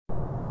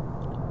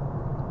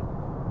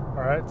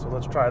Alright, so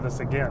let's try this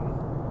again.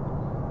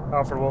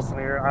 Alfred Wilson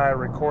here. I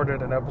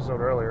recorded an episode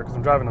earlier because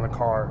I'm driving in the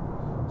car,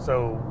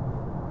 so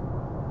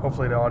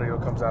hopefully the audio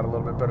comes out a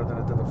little bit better than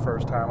it did the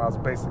first time. I was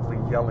basically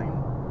yelling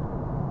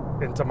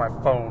into my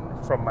phone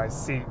from my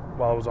seat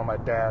while I was on my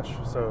dash,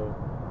 so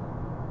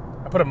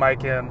I put a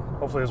mic in.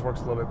 Hopefully this works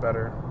a little bit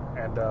better,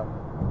 and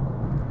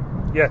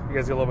you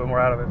guys get a little bit more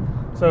out of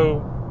it.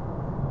 So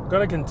I'm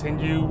going to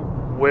continue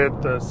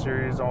with the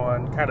series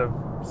on kind of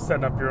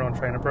setting up your own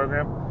training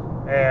program,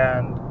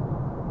 and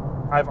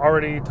I've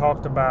already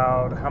talked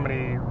about how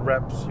many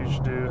reps you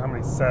should do, how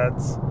many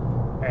sets,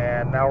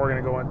 and now we're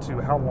going to go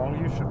into how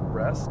long you should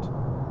rest.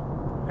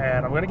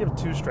 And I'm going to give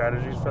 2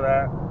 strategies for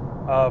that.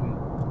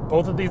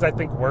 Both of these I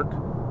think work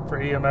for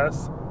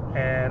EMS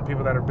and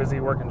people that are busy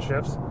working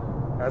shifts.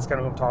 That's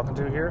kind of who I'm talking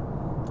to here.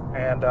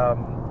 And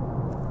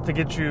to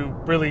get you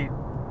really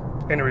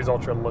any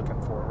results you're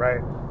looking for,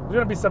 right? There's going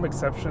to be some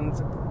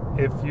exceptions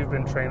if you've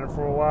been training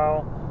for a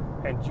while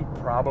and you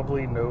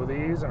probably know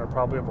these and are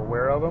probably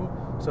aware of them.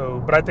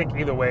 So, but I think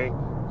either way,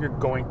 you're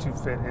going to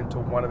fit into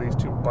one of these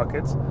 2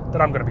 buckets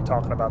that I'm going to be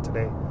talking about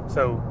today.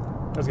 So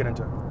let's get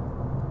into it.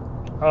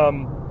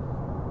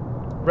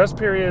 Rest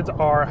periods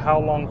are how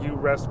long you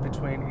rest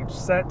between each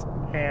set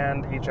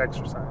and each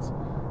exercise.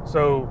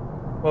 So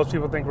most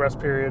people think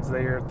rest periods,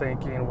 they are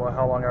thinking, well,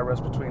 how long I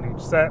rest between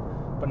each set,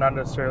 but not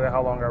necessarily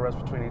how long I rest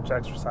between each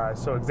exercise.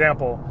 So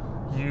example,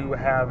 you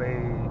have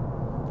a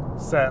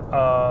set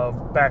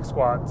of back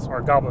squats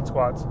or goblet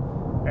squats,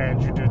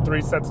 and you do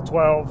 3 sets of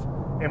 12.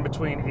 In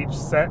between each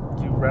set,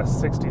 you rest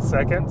 60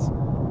 seconds.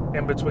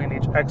 In between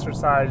each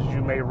exercise,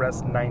 you may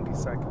rest 90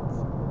 seconds.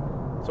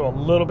 So a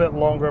little bit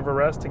longer of a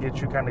rest to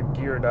get you kind of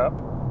geared up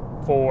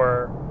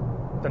for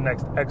the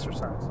next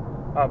exercise.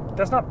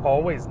 That's not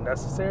always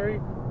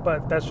necessary,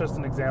 but that's just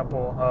an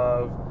example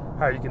of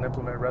how you can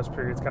implement rest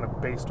periods kind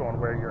of based on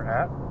where you're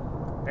at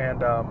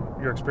and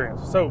your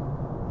experience. So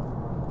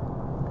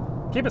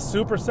keep it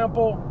super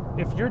simple.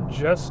 If you're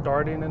just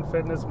starting in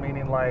fitness,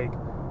 meaning like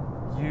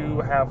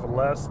you have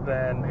less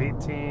than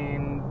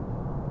 18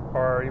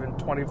 or even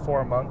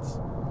 24 months,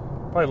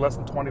 probably less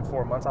than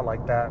 24 months, I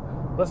like that,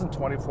 less than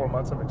 24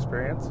 months of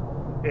experience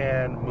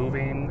in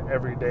moving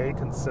every day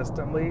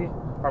consistently,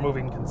 or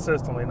moving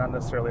consistently, not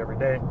necessarily every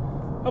day,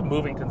 of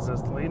moving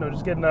consistently,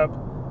 just getting up,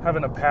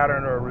 having a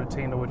pattern or a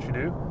routine to what you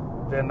do,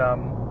 then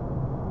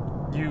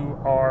you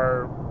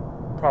are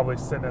probably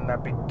sitting in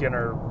that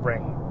beginner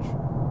range.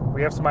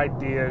 We have some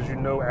ideas,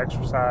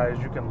 exercise,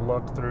 you can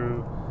look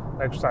through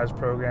exercise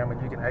program and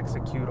you can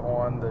execute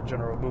on the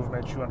general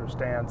movements. You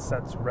understand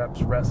sets,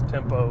 reps, rest,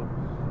 tempo,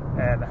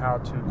 and how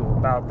to go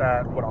about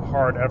that, what a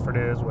hard effort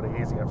is, what an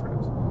easy effort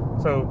is.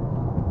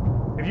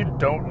 So if you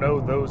don't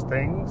know those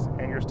things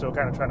and you're still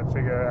kind of trying to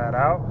figure that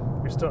out,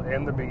 you're still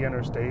in the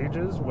beginner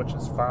stages, which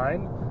is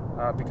fine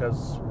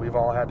because we've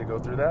all had to go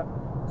through that.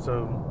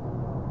 So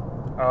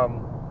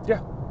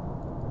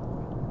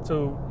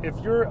So if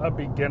you're a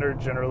beginner,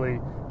 generally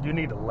you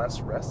need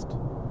less rest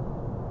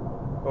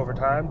over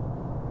time.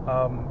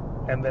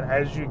 And then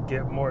as you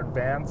get more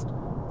advanced,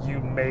 you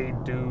may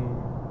do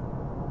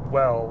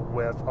well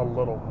with a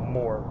little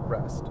more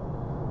rest.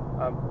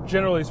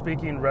 Generally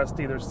speaking, rest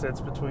either sits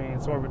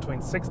somewhere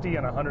between 60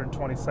 and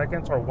 120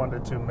 seconds or 1 to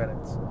 2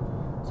 minutes.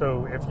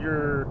 So if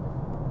you're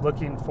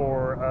looking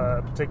for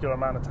a particular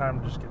amount of time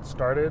to just get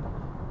started,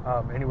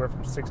 anywhere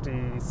from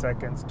 60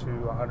 seconds to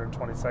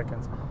 120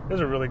 seconds is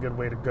a really good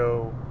way to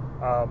go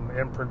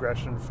in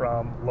progression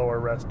from lower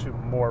rest to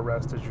more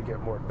rest as you get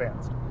more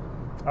advanced.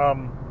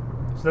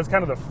 So that's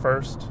kind of the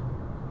first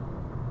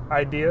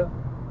idea,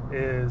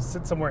 is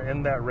sit somewhere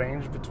in that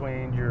range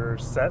between your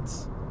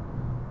sets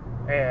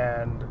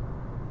and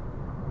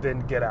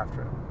then get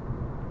after it.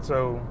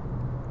 So,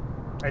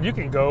 and you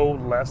can go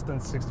less than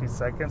 60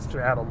 seconds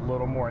to add a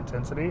little more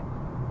intensity,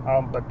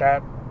 but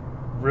that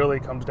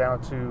really comes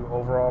down to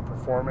overall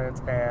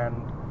performance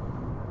and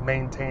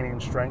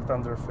maintaining strength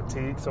under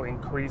fatigue, so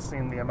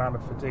increasing the amount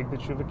of fatigue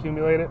that you've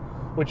accumulated,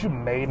 which you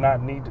may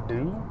not need to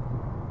do,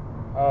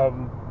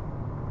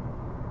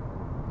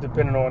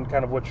 depending on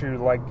kind of what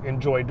you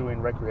enjoy doing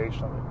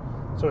recreationally.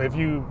 So if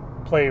you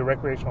play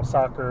recreational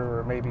soccer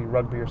or maybe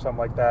rugby or something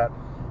like that,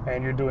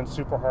 and you're doing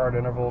super hard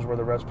intervals where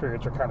the rest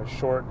periods are kind of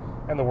short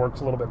and the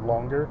work's a little bit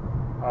longer,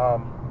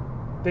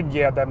 then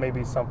that may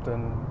be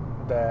something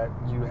that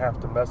you have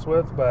to mess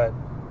with. But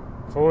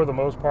for the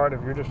most part,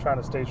 if you're just trying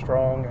to stay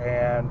strong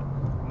and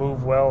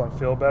move well and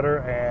feel better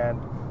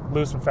and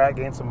lose some fat,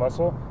 gain some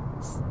muscle,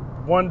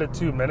 1 to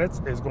 2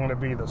 minutes is going to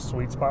be the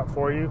sweet spot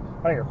for you,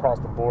 I think, across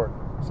the board.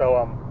 So,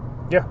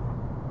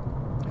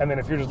 And then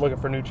if you're just looking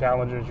for new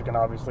challenges, you can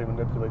obviously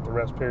manipulate the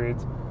rest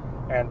periods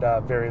and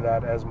vary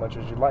that as much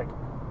as you'd like.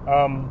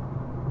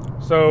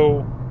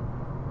 So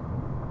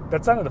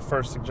that's kind of the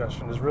first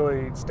suggestion, is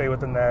really stay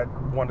within that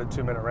 1 to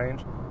 2 minute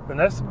range. The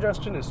next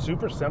suggestion is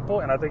super simple,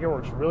 and I think it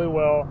works really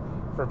well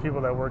for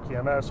people that work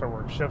EMS or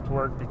work shift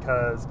work,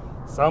 because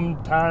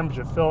sometimes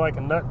you feel like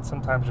a nut,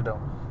 sometimes you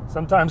don't.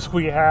 Sometimes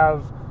we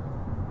have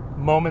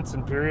moments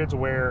and periods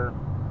where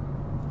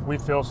we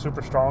feel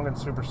super strong and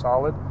super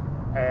solid,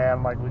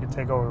 and like we could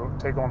take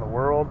on the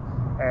world,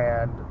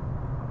 and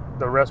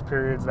the rest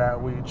periods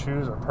that we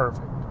choose are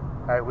perfect.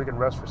 Right? We can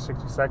rest for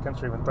 60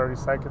 seconds or even 30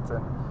 seconds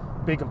and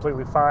be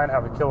completely fine,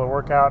 have a killer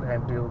workout,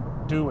 and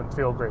do and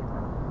feel great.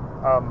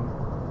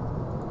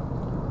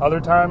 Other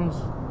times,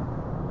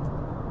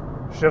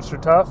 shifts are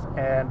tough,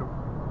 and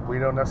we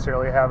don't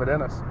necessarily have it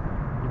in us.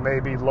 You may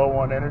be low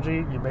on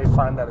energy. You may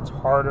find that it's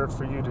harder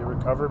for you to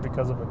recover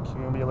because of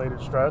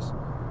accumulated stress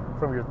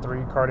from your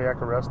 3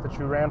 cardiac arrests that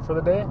you ran for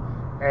the day,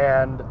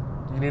 and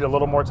you need a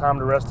little more time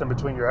to rest in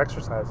between your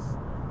exercises,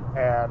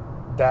 and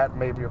that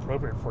may be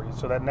appropriate for you.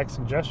 So that next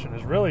suggestion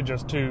is really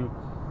just to,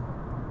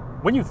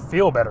 when you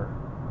feel better,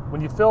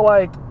 when you feel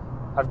like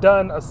I've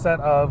done a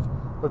set of,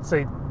 let's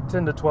say,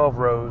 10 to 12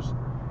 rows,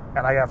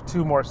 and I have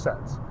 2 more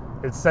sets.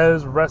 It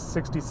says rest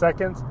 60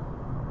 seconds.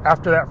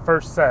 After that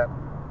first set,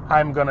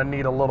 I'm going to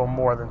need a little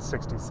more than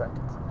 60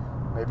 seconds.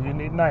 Maybe you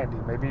need 90.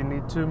 Maybe you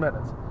need 2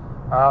 minutes.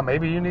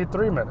 Maybe you need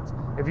 3 minutes.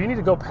 If you need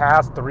to go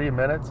past 3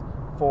 minutes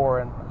for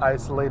an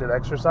isolated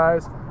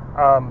exercise,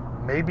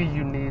 maybe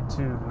you need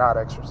to not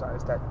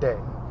exercise that day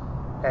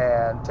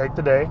and take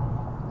the day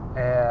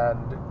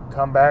and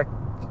come back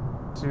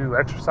to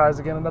exercise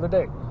again another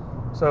day.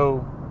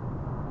 So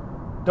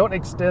don't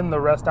extend the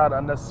rest out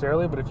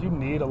unnecessarily, but if you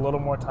need a little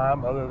more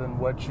time other than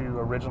what you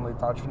originally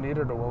thought you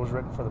needed or what was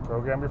written for the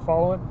program you're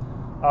following,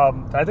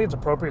 I think it's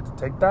appropriate to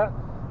take that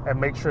and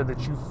make sure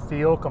that you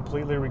feel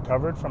completely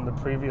recovered from the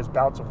previous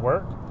bouts of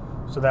work,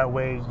 so that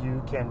way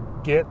you can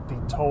get the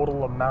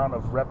total amount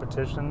of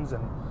repetitions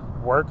and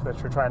work that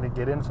you're trying to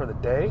get in for the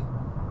day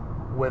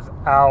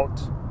without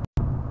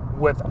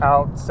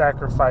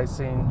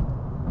sacrificing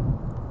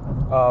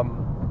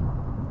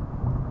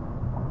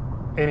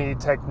any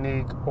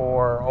technique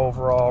or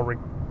overall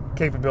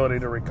capability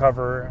to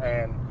recover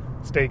and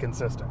stay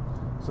consistent.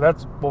 So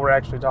that's what we're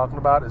actually talking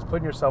about, is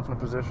putting yourself in a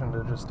position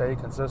to just stay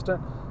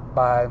consistent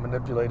by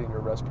manipulating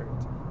your rest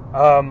periods.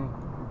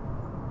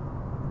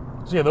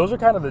 So yeah, those are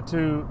kind of the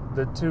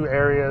two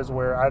areas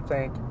where I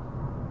think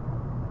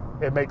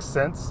it makes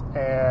sense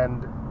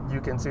and you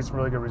can see some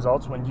really good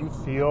results. When you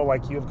feel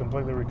like you have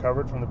completely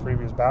recovered from the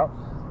previous bout,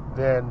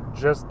 then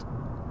just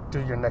do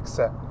your next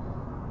set.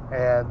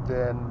 And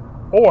then,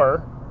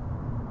 or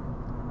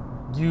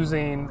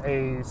using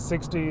a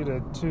 60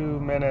 to 2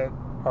 minute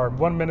or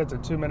 1 minute to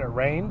 2 minute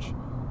range,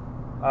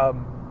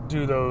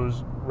 do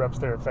those reps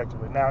there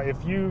effectively. Now,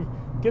 if you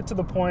get to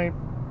the point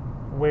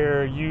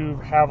where you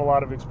have a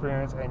lot of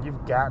experience and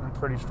you've gotten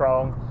pretty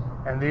strong,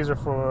 and these are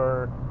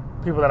for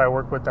people that I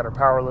work with that are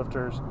power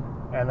lifters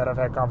and that I've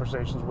had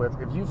conversations with,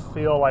 if you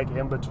feel like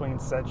in between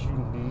sets you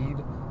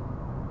need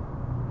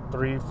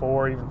 3,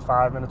 4, even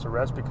 5 minutes of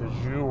rest because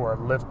you are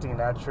lifting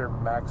at your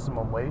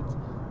maximum weight,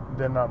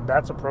 then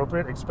that's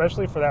appropriate,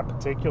 especially for that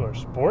particular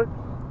sport,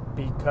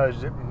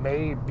 because it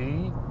may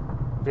be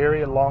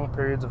very long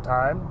periods of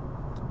time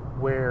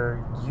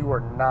where you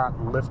are not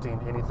lifting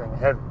anything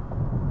heavy.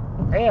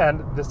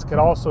 And this could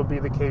also be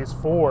the case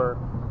for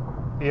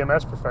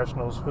EMS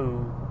professionals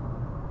who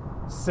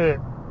sit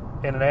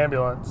in an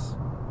ambulance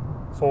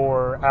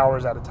for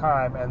hours at a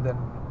time and then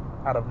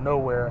out of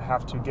nowhere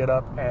have to get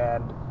up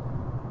and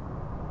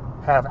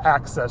have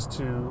access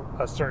to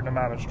a certain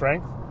amount of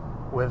strength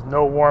with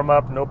no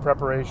warm-up, no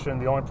preparation.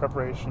 The only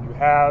preparation you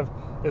have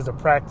is the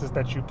practice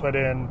that you put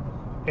in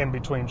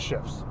between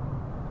shifts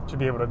to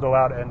be able to go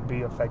out and be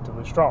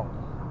effectively strong.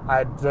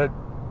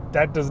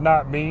 That does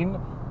not mean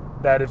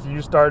that if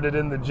you started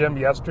in the gym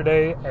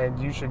yesterday and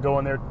you should go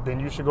in there, then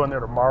you should go in there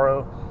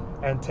tomorrow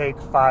and take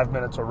 5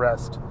 minutes of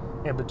rest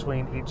in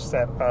between each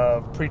set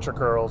of preacher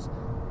curls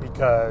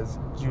because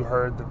you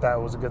heard that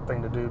was a good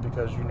thing to do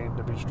because you needed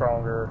to be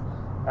stronger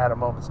at a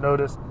moment's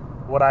notice.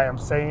 What I am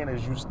saying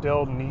is you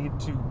still need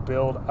to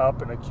build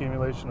up an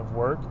accumulation of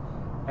work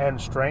and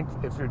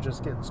strength if you're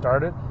just getting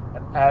started.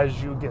 And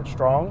as you get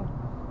strong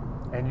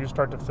and you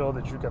start to feel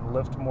that you can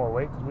lift more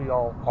weight, because we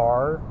all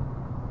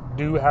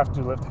do have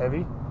to lift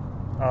heavy,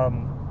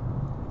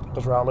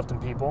 because we're out lifting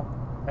people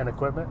and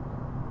equipment,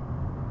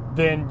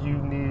 then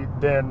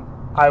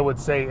I would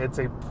say it's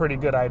a pretty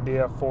good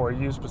idea for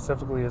you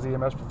specifically as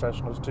EMS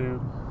professionals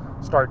to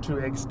start to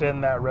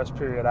extend that rest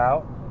period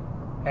out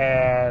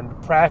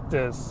and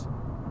practice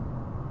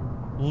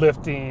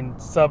lifting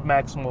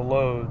submaximal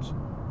loads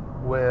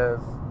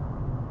with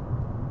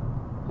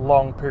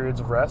long periods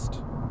of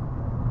rest,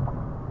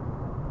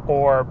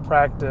 or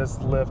practice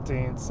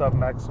lifting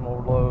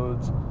submaximal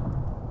loads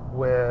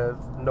with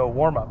no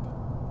warm-up.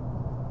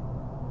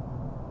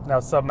 Now,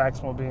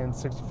 submaximal being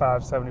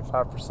 65,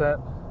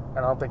 75%, and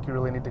I don't think you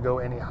really need to go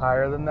any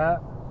higher than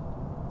that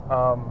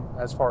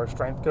as far as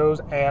strength goes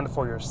and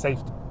for your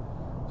safety.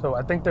 So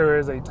I think there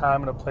is a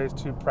time and a place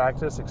to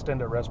practice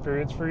extended rest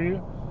periods for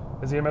you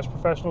as EMS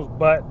professionals,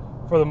 but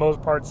for the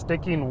most part,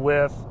 sticking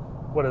with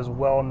what is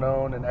well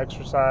known in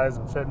exercise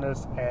and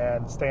fitness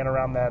and staying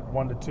around that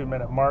 1 to 2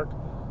 minute mark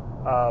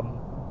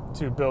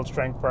to build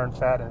strength, burn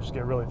fat, and just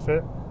get really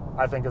fit,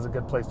 I think is a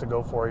good place to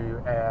go for you.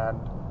 And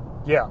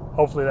yeah,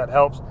 hopefully that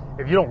helps.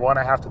 If you don't want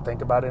to have to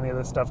think about any of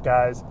this stuff,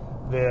 guys,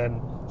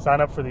 then sign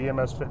up for the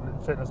EMS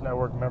Fitness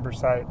Network member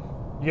site.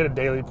 You get a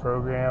daily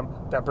program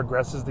that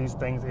progresses these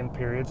things in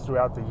periods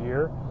throughout the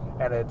year,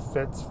 and it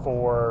fits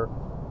for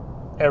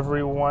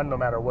everyone, no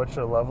matter what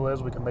your level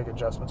is. We can make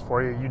adjustments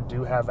for you. You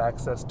do have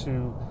access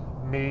to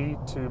me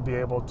to be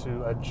able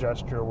to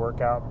adjust your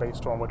workout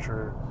based on what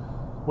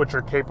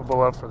you're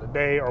capable of for the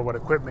day, or what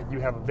equipment you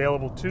have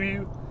available to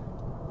you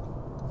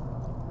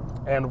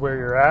and where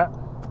you're at.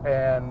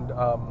 And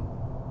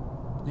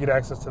you get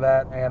access to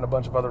that and a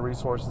bunch of other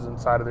resources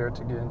inside of there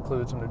to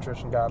include some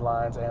nutrition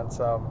guidelines and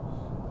some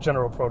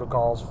general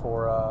protocols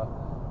for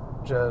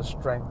just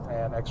strength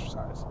and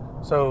exercise.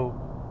 So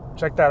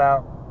check that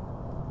out.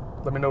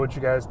 Let me know what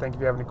you guys think if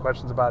you have any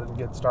questions about it and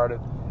get started.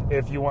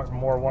 If you want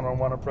more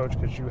one-on-one approach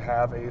because you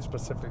have a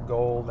specific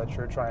goal that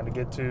you're trying to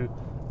get to,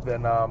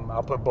 then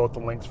I'll put both the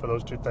links for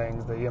those two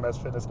things, the EMS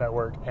Fitness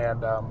Network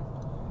and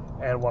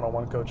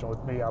one-on-one coaching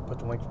with me. I'll put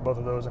the link for both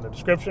of those in the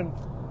description,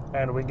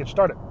 and we can get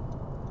started.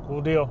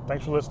 Cool deal.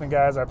 Thanks for listening,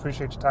 guys. I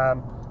appreciate your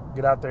time.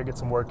 Get out there, get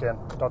some work in.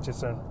 Talk to you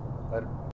soon. Later.